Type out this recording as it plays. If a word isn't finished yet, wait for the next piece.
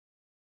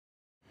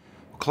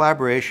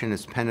Collaboration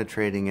is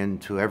penetrating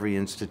into every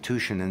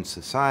institution in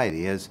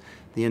society as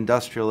the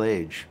industrial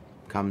age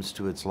comes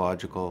to its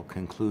logical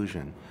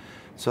conclusion.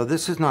 So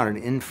this is not an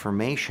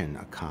information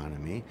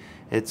economy,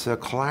 it's a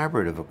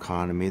collaborative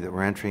economy that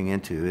we're entering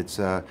into. It's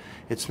not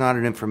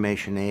an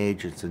information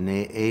age, it's an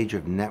age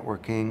of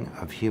networking,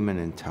 of human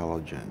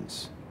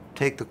intelligence.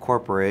 Take the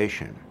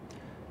corporation.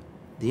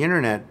 The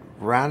internet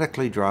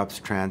radically drops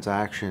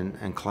transaction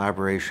and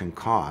collaboration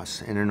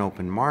costs in an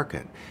open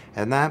market,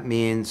 and that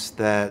means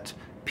that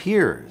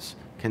peers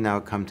can now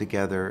come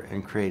together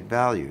and create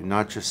value,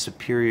 not just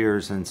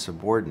superiors and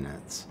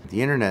subordinates.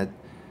 The internet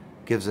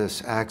gives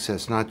us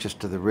access not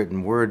just to the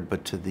written word,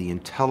 but to the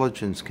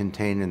intelligence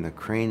contained in the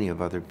crania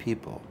of other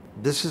people.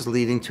 This is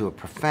leading to a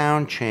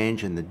profound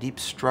change in the deep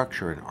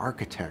structure and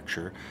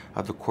architecture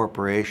of the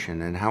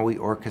corporation and how we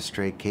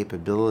orchestrate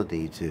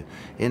capability to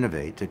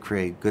innovate, to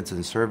create goods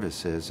and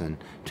services, and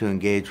to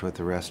engage with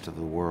the rest of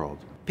the world.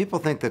 People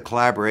think that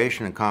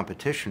collaboration and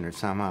competition are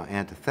somehow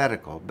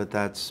antithetical, but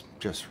that's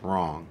just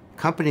wrong.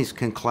 Companies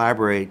can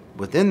collaborate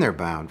within their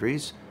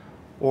boundaries,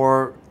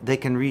 or they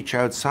can reach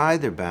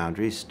outside their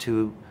boundaries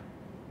to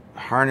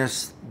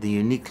harness the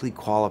uniquely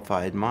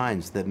qualified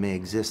minds that may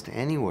exist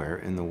anywhere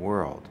in the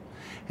world.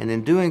 And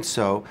in doing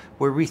so,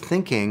 we're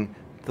rethinking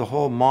the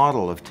whole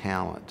model of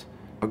talent.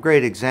 A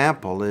great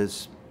example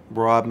is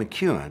Rob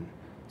McEwen.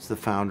 He's the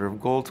founder of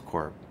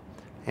Goldcorp.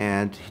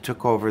 And he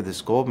took over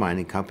this gold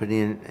mining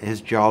company, and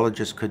his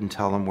geologist couldn't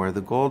tell him where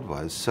the gold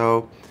was.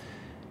 So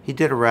he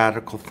did a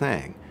radical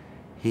thing.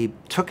 He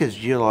took his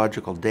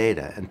geological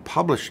data and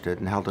published it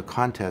and held a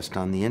contest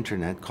on the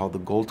internet called the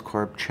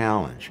Goldcorp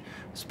Challenge.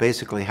 It's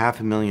basically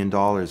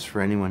 $500,000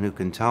 for anyone who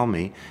can tell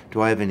me,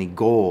 do I have any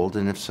gold,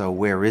 and if so,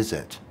 where is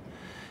it?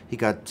 He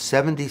got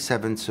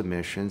 77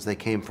 submissions. They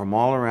came from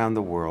all around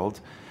the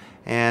world,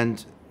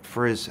 and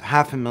for his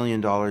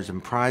 $500,000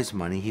 in prize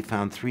money, he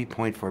found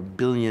 $3.4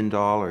 billion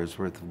worth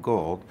of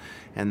gold,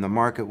 and the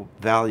market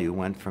value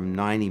went from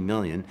 $90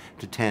 million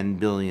to $10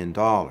 billion.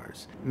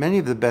 Many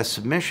of the best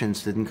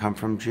submissions didn't come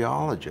from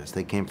geologists.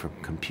 They came from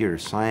computer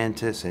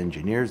scientists,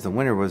 engineers. The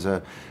winner was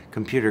a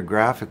computer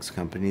graphics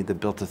company that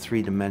built a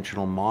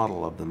three-dimensional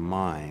model of the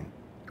mine.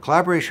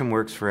 Collaboration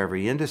works for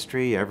every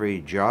industry,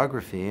 every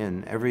geography,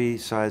 and every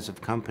size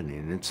of company.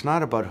 And it's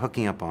not about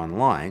hooking up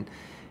online.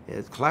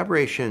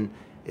 Collaboration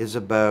is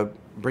about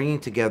bringing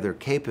together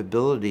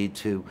capability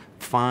to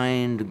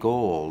find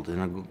gold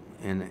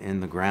in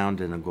the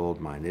ground in a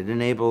gold mine. It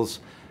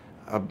enables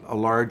a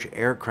large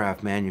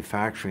aircraft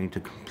manufacturing to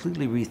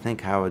completely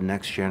rethink how a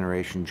next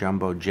generation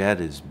jumbo jet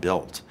is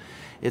built.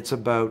 It's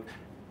about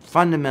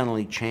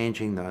fundamentally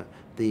changing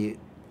the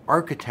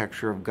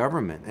architecture of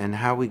government and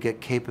how we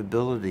get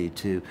capability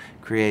to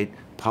create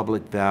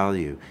public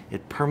value.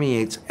 It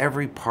permeates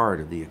every part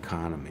of the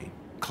economy.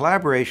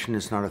 Collaboration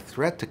is not a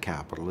threat to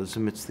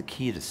capitalism, it's the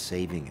key to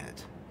saving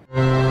it.